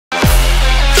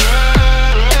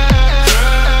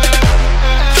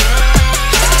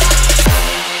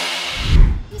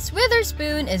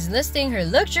is listing her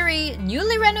luxury,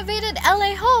 newly renovated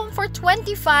LA home for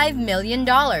 $25 million.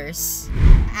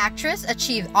 Actress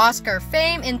achieved Oscar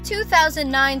fame in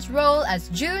 2009's role as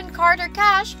June Carter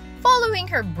Cash following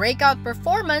her breakout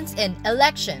performance in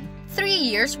Election 3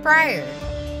 years prior.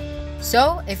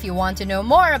 So, if you want to know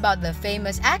more about the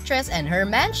famous actress and her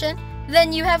mansion,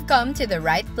 then you have come to the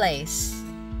right place.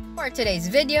 For today's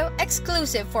video,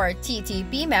 exclusive for our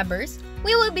TTP members,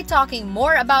 we will be talking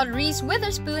more about Reese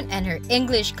Witherspoon and her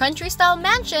English country-style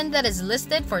mansion that is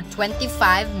listed for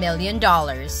 $25 million.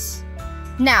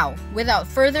 Now, without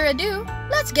further ado,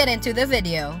 let's get into the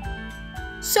video.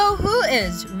 So who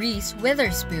is Reese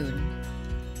Witherspoon?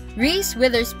 Reese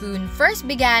Witherspoon first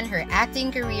began her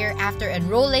acting career after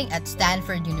enrolling at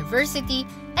Stanford University,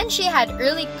 and she had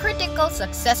early critical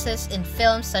successes in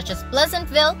films such as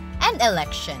Pleasantville and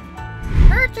Election.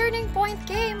 Her turning point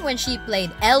came when she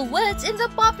played Elle Woods in the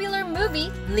popular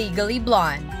movie Legally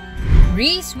Blonde.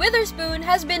 Reese Witherspoon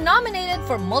has been nominated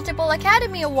for multiple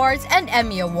Academy Awards and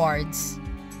Emmy Awards.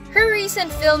 Her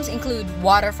recent films include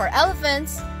Water for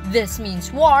Elephants, This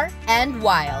Means War, and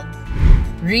Wild.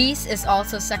 Reese is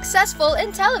also successful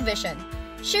in television.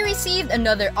 She received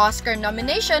another Oscar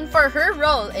nomination for her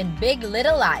role in Big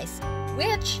Little Lies,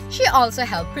 which she also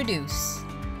helped produce.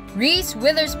 Reese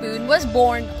Witherspoon was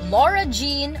born Laura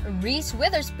Jean Reese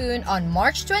Witherspoon on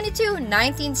March 22,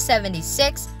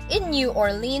 1976 in New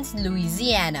Orleans,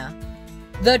 Louisiana.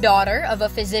 The daughter of a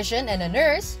physician and a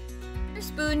nurse,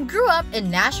 Witherspoon grew up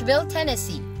in Nashville,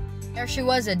 Tennessee, where she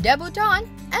was a debutante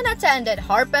and attended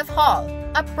Harpeth Hall,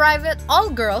 a private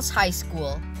all-girls high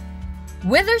school.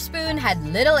 Witherspoon had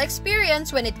little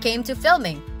experience when it came to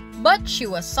filming, but she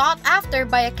was sought after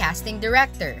by a casting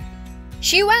director.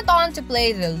 She went on to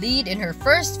play the lead in her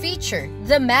first feature,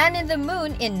 The Man in the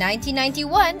Moon, in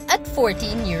 1991 at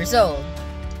 14 years old.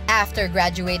 After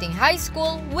graduating high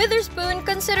school, Witherspoon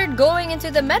considered going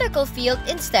into the medical field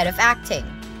instead of acting.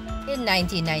 In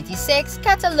 1996,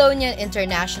 Catalonian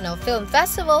International Film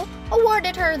Festival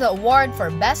awarded her the award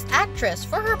for Best Actress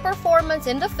for her performance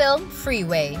in the film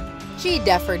Freeway. She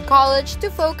deferred college to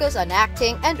focus on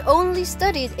acting and only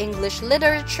studied English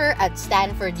literature at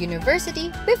Stanford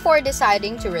University before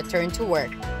deciding to return to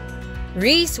work.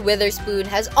 Reese Witherspoon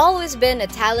has always been a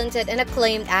talented and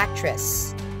acclaimed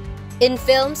actress. In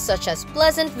films such as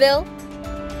Pleasantville,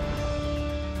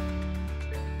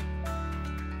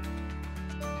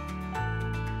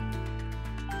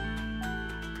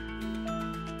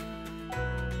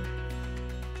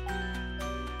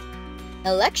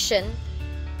 Election,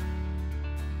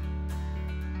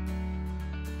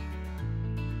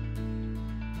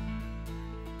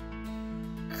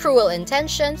 Cruel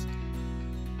Intentions,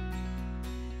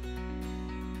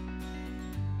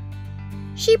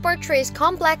 she portrays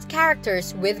complex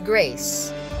characters with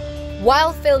grace.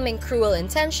 While filming Cruel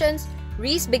Intentions,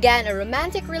 Reese began a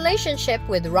romantic relationship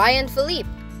with Ryan Philippe,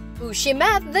 who she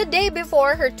met the day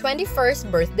before her 21st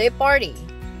birthday party.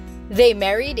 They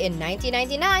married in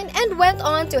 1999 and went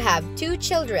on to have 2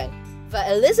 children,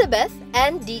 Elizabeth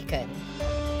and Deacon.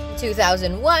 In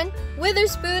 2001,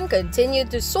 Witherspoon continued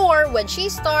to soar when she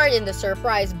starred in the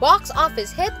surprise box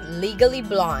office hit Legally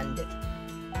Blonde.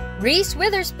 Reese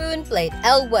Witherspoon played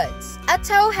Elle Woods, a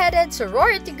tow-headed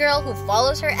sorority girl who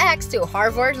follows her ex to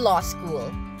Harvard Law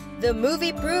School. The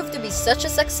movie proved to be such a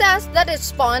success that it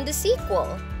spawned a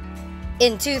sequel.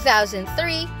 In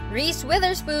 2003, Reese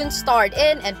Witherspoon starred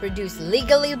in and produced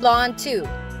Legally Blonde 2,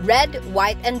 Red,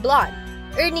 White, and Blonde,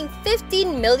 earning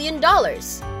 $15 million,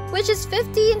 which is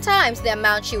 15 times the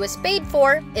amount she was paid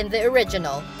for in the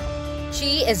original.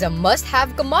 She is a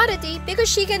must-have commodity because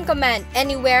she can command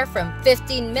anywhere from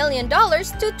 $15 million to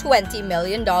 $20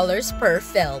 million per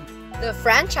film. The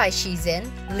franchise she's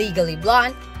in, Legally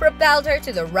Blonde, propelled her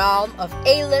to the realm of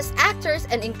A-list actors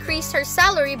and increased her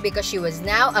salary because she was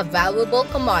now a valuable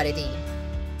commodity.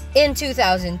 In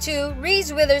 2002,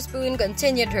 Reese Witherspoon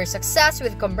continued her success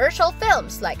with commercial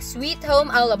films like Sweet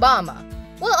Home Alabama,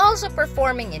 while also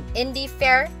performing in indie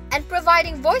fare and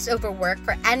providing voiceover work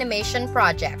for animation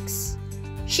projects.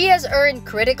 She has earned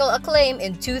critical acclaim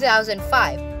in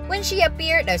 2005 when she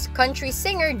appeared as country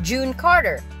singer June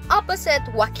Carter opposite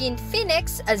Joaquin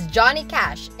Phoenix as Johnny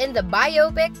Cash in the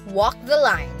biopic Walk the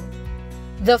Line.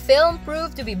 The film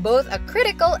proved to be both a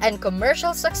critical and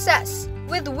commercial success,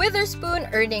 with Witherspoon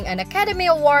earning an Academy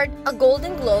Award, a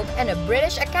Golden Globe, and a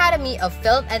British Academy of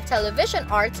Film and Television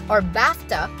Arts or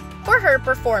BAFTA for her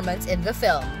performance in the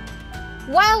film.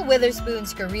 While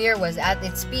Witherspoon's career was at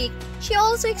its peak, she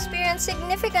also experienced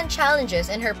significant challenges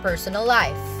in her personal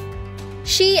life.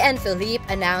 She and Philippe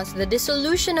announced the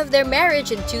dissolution of their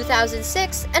marriage in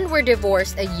 2006 and were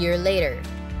divorced a year later.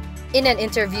 In an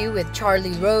interview with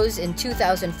Charlie Rose in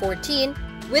 2014,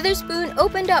 Witherspoon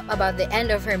opened up about the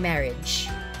end of her marriage.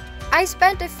 "I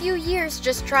spent a few years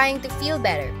just trying to feel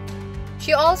better."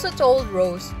 She also told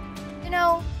Rose,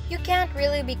 "You can't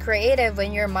really be creative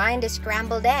when your mind is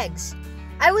scrambled eggs.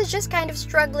 I was just kind of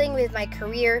struggling with my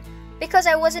career because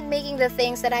I wasn't making the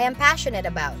things that I am passionate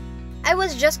about. I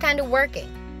was just kind of working.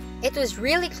 It was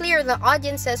really clear the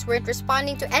audiences weren't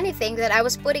responding to anything that I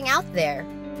was putting out there."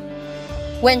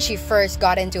 When she first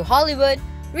got into Hollywood,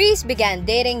 Reese began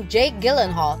dating Jake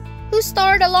Gyllenhaal, who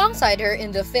starred alongside her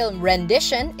in the film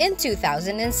Rendition in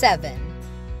 2007.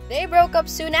 They broke up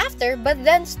soon after, but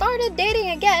then started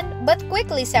dating again, but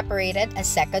quickly separated a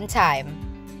second time.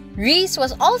 Reese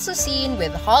was also seen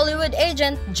with Hollywood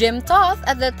agent Jim Toth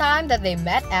at the time that they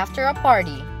met after a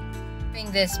party.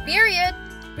 During this period,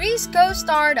 Reese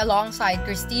co-starred alongside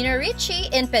Christina Ricci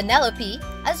in Penelope,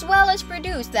 as well as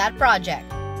produced that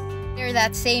project. Later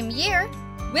that same year,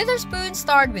 Witherspoon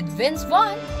starred with Vince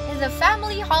Vaughn in the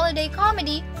family holiday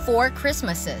comedy Four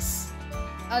Christmases.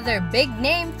 Other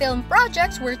big-name film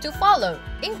projects were to follow,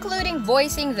 including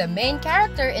voicing the main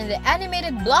character in the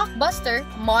animated blockbuster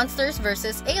Monsters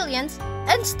vs. Aliens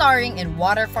and starring in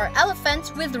Water for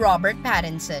Elephants with Robert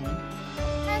Pattinson.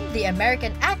 And the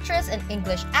American actress and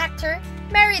English actor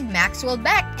married Maxwell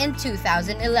Beck in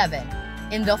 2011.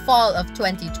 In the fall of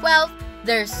 2012,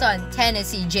 their son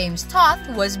Tennessee James Toth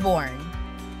was born.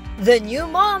 The new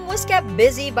mom was kept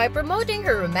busy by promoting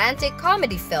her romantic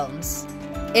comedy films.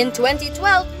 In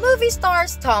 2012, movie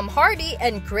stars Tom Hardy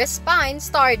and Chris Pine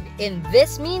starred in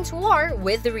This Means War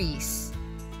with Reese.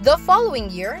 The following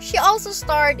year, she also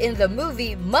starred in the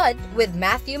movie Mud with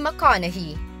Matthew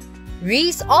McConaughey.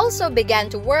 Reese also began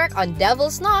to work on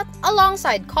Devil's Knot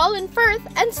alongside Colin Firth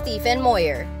and Stephen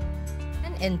Moyer.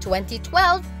 And in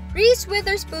 2012, Reese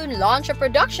Witherspoon launched a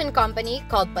production company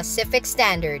called Pacific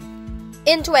Standard.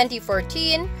 In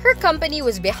 2014, her company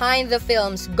was behind the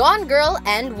films Gone Girl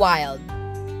and Wild.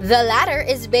 The latter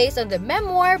is based on the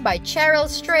memoir by Cheryl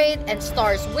Strayed and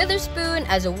stars Witherspoon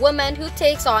as a woman who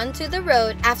takes on to the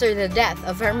road after the death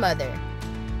of her mother.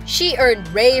 She earned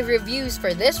rave reviews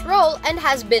for this role and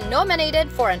has been nominated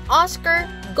for an Oscar,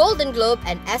 Golden Globe,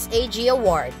 and SAG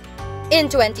Award. In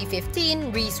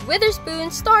 2015, Reese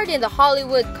Witherspoon starred in the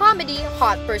Hollywood comedy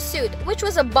Hot Pursuit, which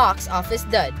was a box office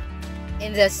dud.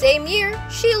 In the same year,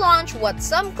 she launched what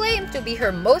some claim to be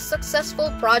her most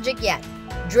successful project yet,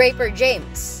 Draper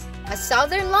James, a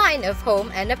southern line of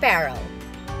home and apparel.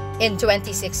 In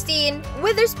 2016,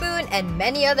 Witherspoon and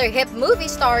many other hip movie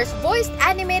stars voiced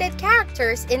animated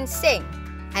characters in Sing,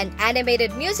 an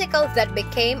animated musical that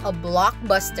became a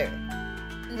blockbuster.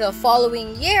 The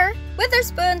following year,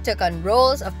 Witherspoon took on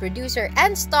roles of producer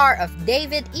and star of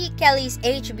David E. Kelley's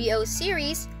HBO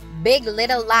series Big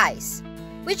Little Lies,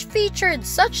 which featured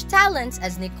such talents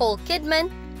as Nicole Kidman,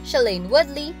 Shailene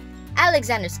Woodley,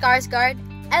 Alexander Skarsgård,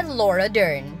 and Laura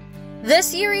Dern. The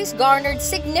series garnered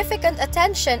significant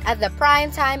attention at the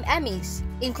Primetime Emmys,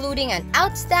 including an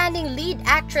Outstanding Lead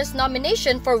Actress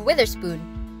nomination for Witherspoon,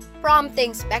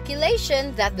 prompting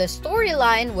speculation that the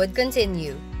storyline would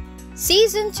continue.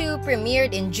 Season 2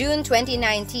 premiered in June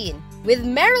 2019, with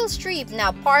Meryl Streep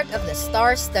now part of the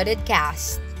star-studded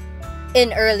cast.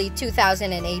 In early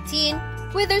 2018,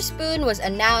 Witherspoon was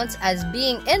announced as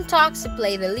being in talks to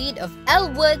play the lead of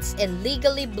Elle Woods in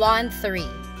Legally Blonde 3.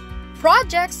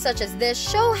 Projects such as this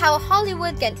show how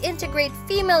Hollywood can integrate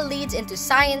female leads into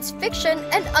science fiction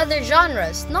and other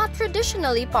genres not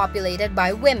traditionally populated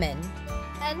by women.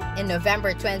 And in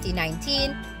November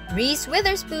 2019, Reese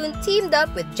Witherspoon teamed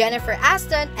up with Jennifer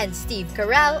Aston and Steve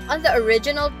Carell on the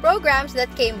original programs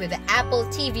that came with the Apple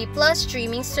TV Plus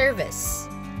streaming service.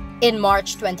 In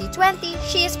March 2020,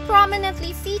 she is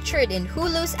prominently featured in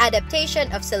Hulu's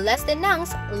adaptation of Celeste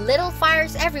Nang's Little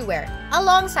Fires Everywhere,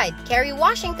 alongside Kerry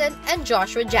Washington and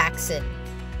Joshua Jackson.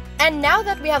 And now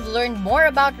that we have learned more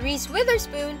about Reese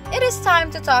Witherspoon, it is time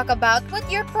to talk about what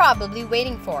you're probably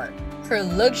waiting for: her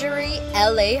luxury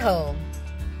LA home.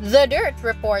 The Dirt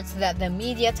reports that the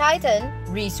media titan,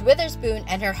 Reese Witherspoon,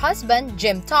 and her husband,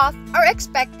 Jim Toth, are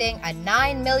expecting a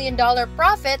 $9 million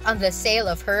profit on the sale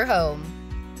of her home.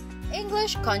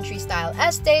 English country-style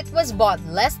estate was bought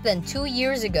less than 2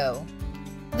 years ago.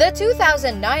 The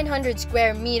 2,900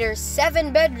 square meter,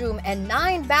 7-bedroom and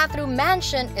 9-bathroom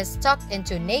mansion is tucked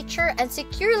into nature and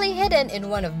securely hidden in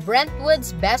one of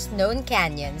Brentwood's best-known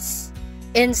canyons.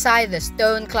 Inside the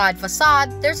stone-clad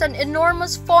facade, there's an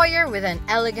enormous foyer with an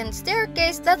elegant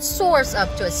staircase that soars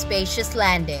up to a spacious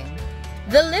landing.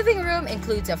 The living room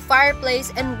includes a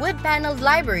fireplace and wood-paneled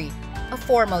library, a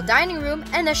formal dining room,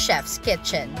 and a chef's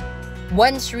kitchen.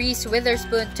 Once Reese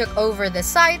Witherspoon took over the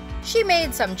site, she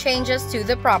made some changes to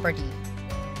the property.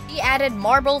 She added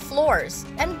marble floors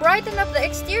and brightened up the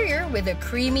exterior with a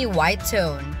creamy white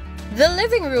tone. The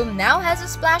living room now has a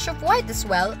splash of white as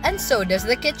well, and so does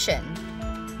the kitchen.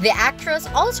 The actress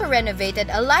also renovated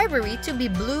a library to be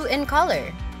blue in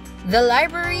color. The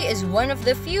library is one of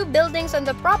the few buildings on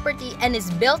the property and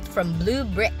is built from blue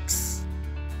bricks.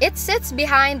 It sits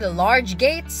behind the large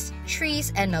gates,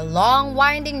 trees, and a long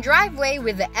winding driveway,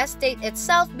 with the estate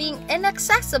itself being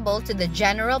inaccessible to the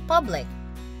general public.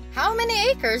 How many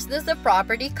acres does the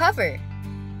property cover?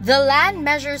 The land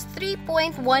measures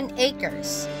 3.1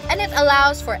 acres, and it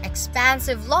allows for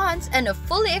expansive lawns and a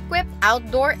fully equipped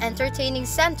outdoor entertaining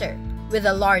center with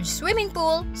a large swimming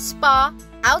pool, spa,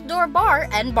 outdoor bar,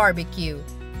 and barbecue.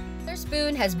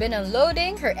 Witherspoon has been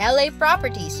unloading her LA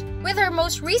properties, with her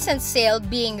most recent sale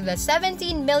being the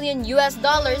 $17 million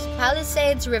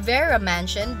Palisades Rivera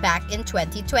mansion back in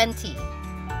 2020.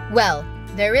 Well,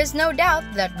 there is no doubt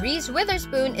that Reese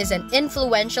Witherspoon is an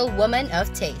influential woman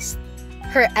of taste.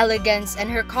 Her elegance and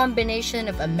her combination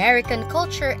of American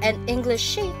culture and English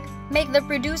chic make the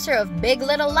producer of Big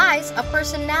Little Lies a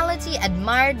personality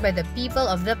admired by the people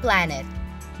of the planet.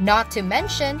 Not to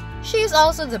mention, she is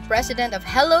also the president of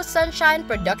Hello Sunshine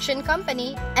Production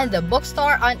Company and the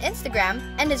bookstore on Instagram,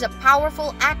 and is a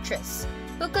powerful actress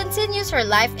who continues her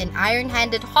life in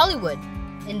iron-handed Hollywood,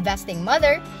 investing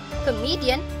mother,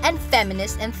 comedian, and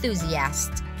feminist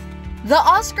enthusiast. The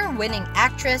Oscar-winning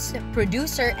actress,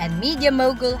 producer, and media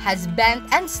mogul has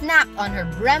bent and snapped on her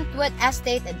Brentwood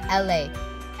estate in LA,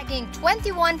 tagging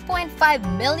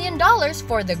 $21.5 million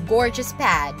for the gorgeous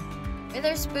pad.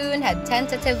 Witherspoon had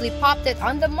tentatively popped it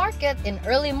on the market in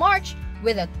early March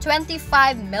with a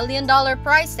 $25 million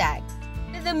price tag,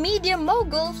 with the media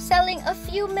mogul selling a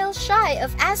few mil shy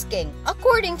of asking,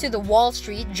 according to the Wall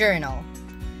Street Journal.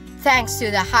 Thanks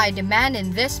to the high demand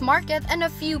in this market and a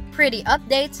few pretty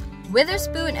updates,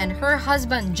 Witherspoon and her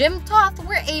husband Jim Toth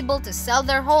were able to sell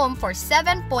their home for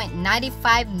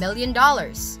 $7.95 million,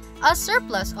 a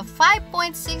surplus of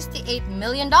 $5.68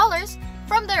 million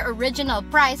from their original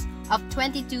price of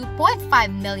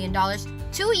 $22.5 million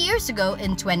 2 years ago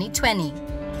in 2020.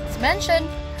 As mentioned,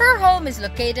 her home is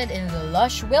located in the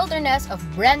lush wilderness of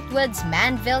Brentwood's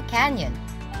Manville Canyon.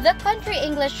 The country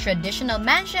English traditional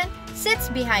mansion sits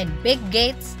behind big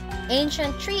gates,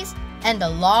 ancient trees, and a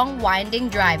long winding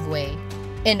driveway.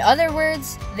 In other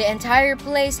words, the entire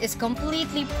place is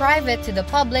completely private to the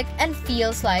public and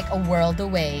feels like a world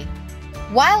away.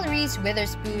 While Reese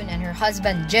Witherspoon and her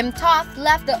husband Jim Toth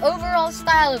left the overall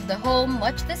style of the home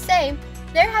much the same,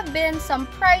 there have been some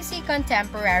pricey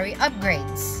contemporary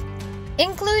upgrades,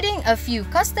 including a few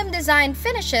custom-designed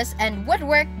finishes and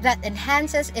woodwork that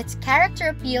enhances its character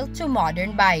appeal to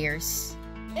modern buyers.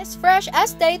 This fresh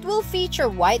estate will feature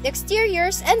white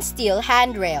exteriors and steel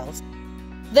handrails.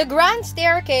 The grand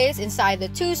staircase inside the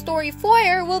two-story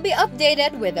foyer will be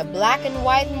updated with a black and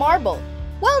white marble,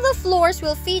 while the floors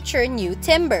will feature new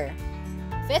timber.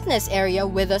 Fitness area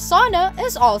with a sauna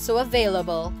is also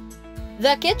available.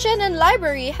 The kitchen and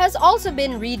library has also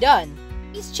been redone.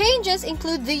 These changes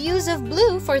include the use of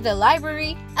blue for the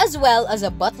library as well as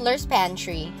a butler's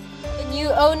pantry. The new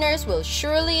owners will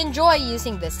surely enjoy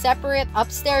using the separate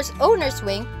upstairs owner's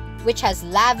wing, which has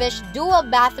lavish dual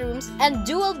bathrooms and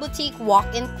dual boutique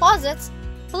walk-in closets,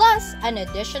 plus an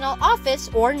additional office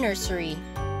or nursery.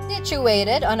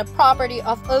 Situated on a property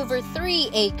of over 3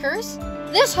 acres,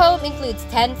 this home includes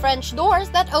 10 French doors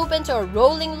that open to a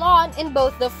rolling lawn in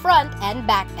both the front and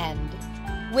back end.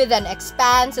 With an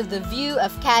expanse of the view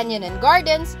of canyon and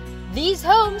gardens, these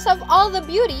homes have all the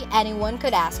beauty anyone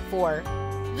could ask for.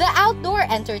 The outdoor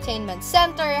entertainment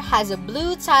center has a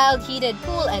blue-tiled heated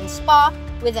pool and spa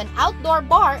with an outdoor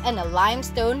bar and a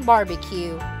limestone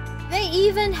barbecue. They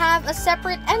even have a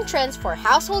separate entrance for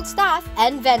household staff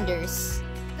and vendors.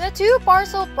 The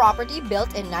two-parcel property,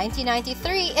 built in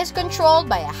 1993, is controlled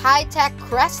by a high-tech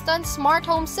Creston smart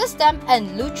home system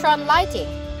and Lutron lighting.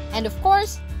 And of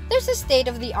course, there's a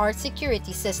state-of-the-art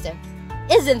security system.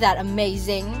 Isn't that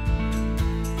amazing?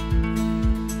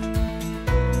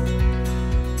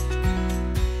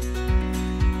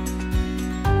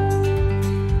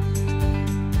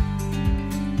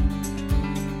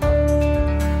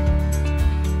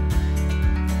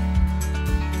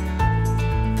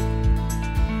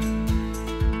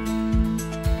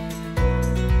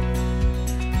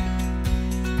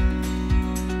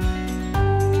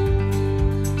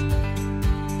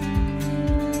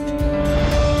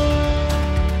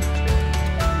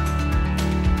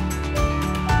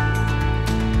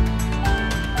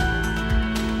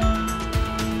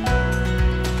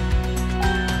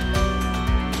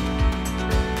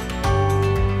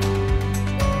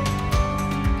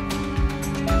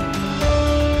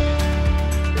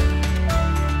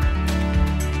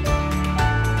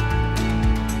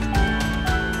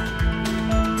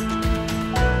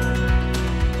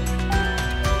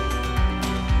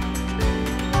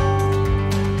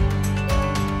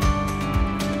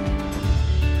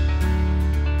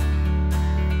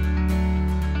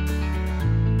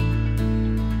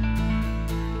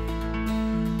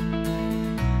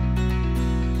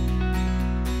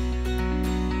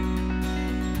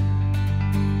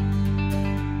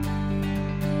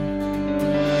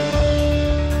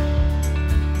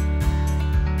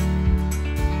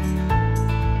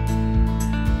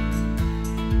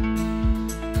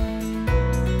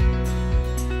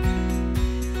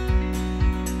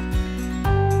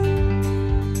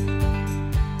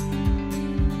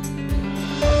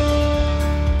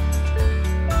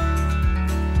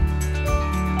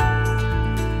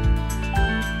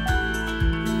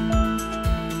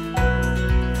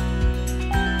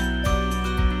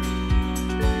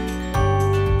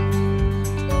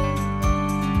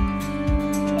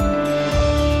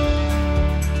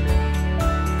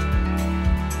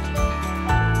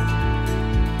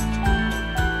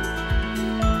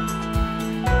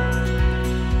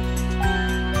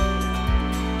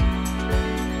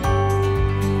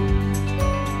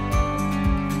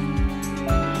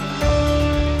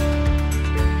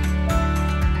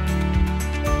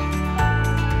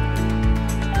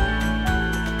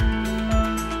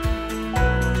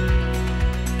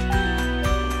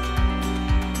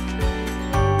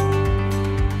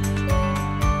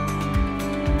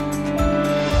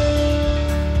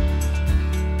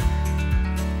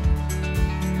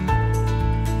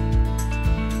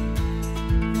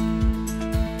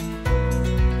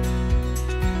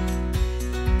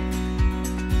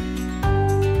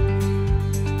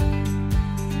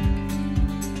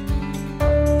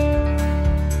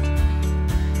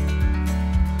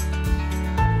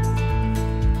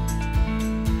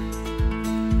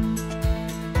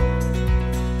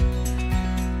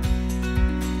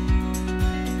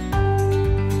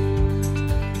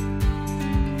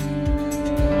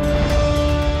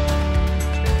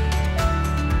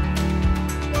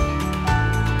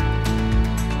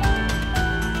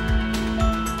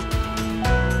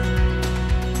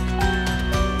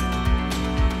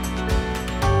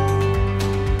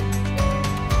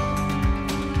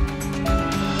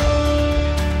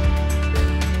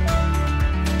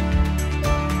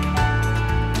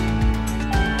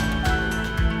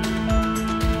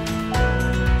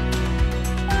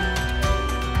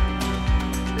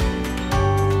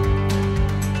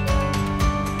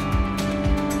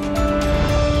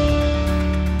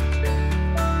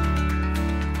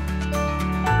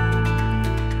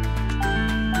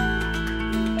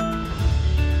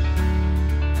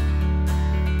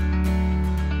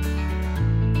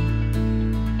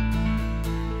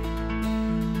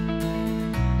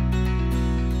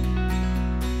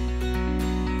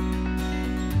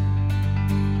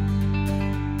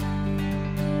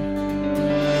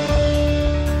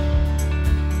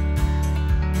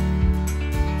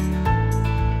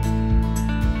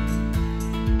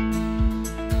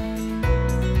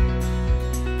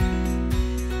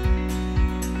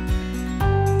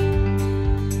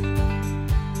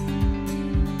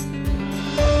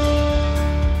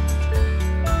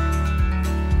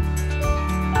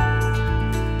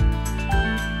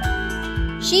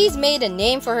 made a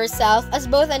name for herself as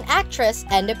both an actress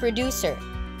and a producer.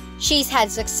 She's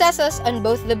had successes on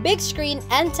both the big screen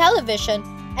and television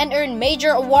and earned major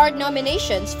award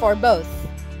nominations for both.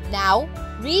 Now,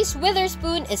 Reese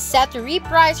Witherspoon is set to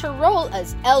reprise her role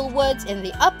as Elle Woods in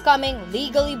the upcoming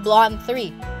Legally Blonde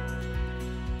 3.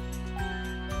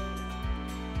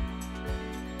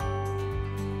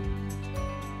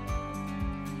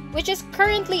 Which is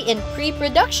currently in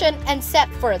pre-production and set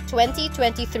for a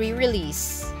 2023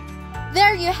 release.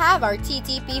 There you have our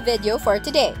TTP video for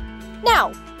today.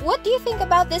 Now, what do you think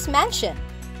about this mansion?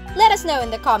 Let us know in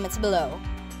the comments below.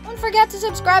 Don't forget to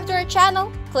subscribe to our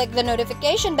channel, click the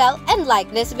notification bell, and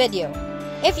like this video.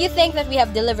 If you think that we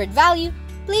have delivered value,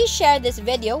 please share this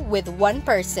video with one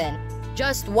person.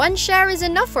 Just one share is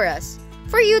enough for us,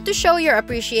 for you to show your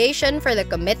appreciation for the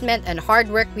commitment and hard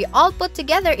work we all put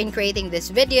together in creating this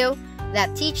video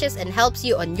that teaches and helps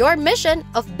you on your mission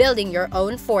of building your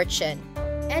own fortune.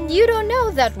 And you don't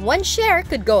know that one share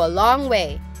could go a long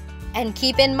way. And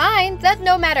keep in mind that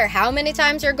no matter how many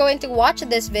times you're going to watch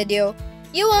this video,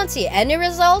 you won't see any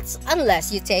results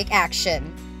unless you take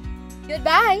action.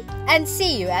 Goodbye, and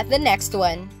see you at the next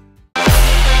one.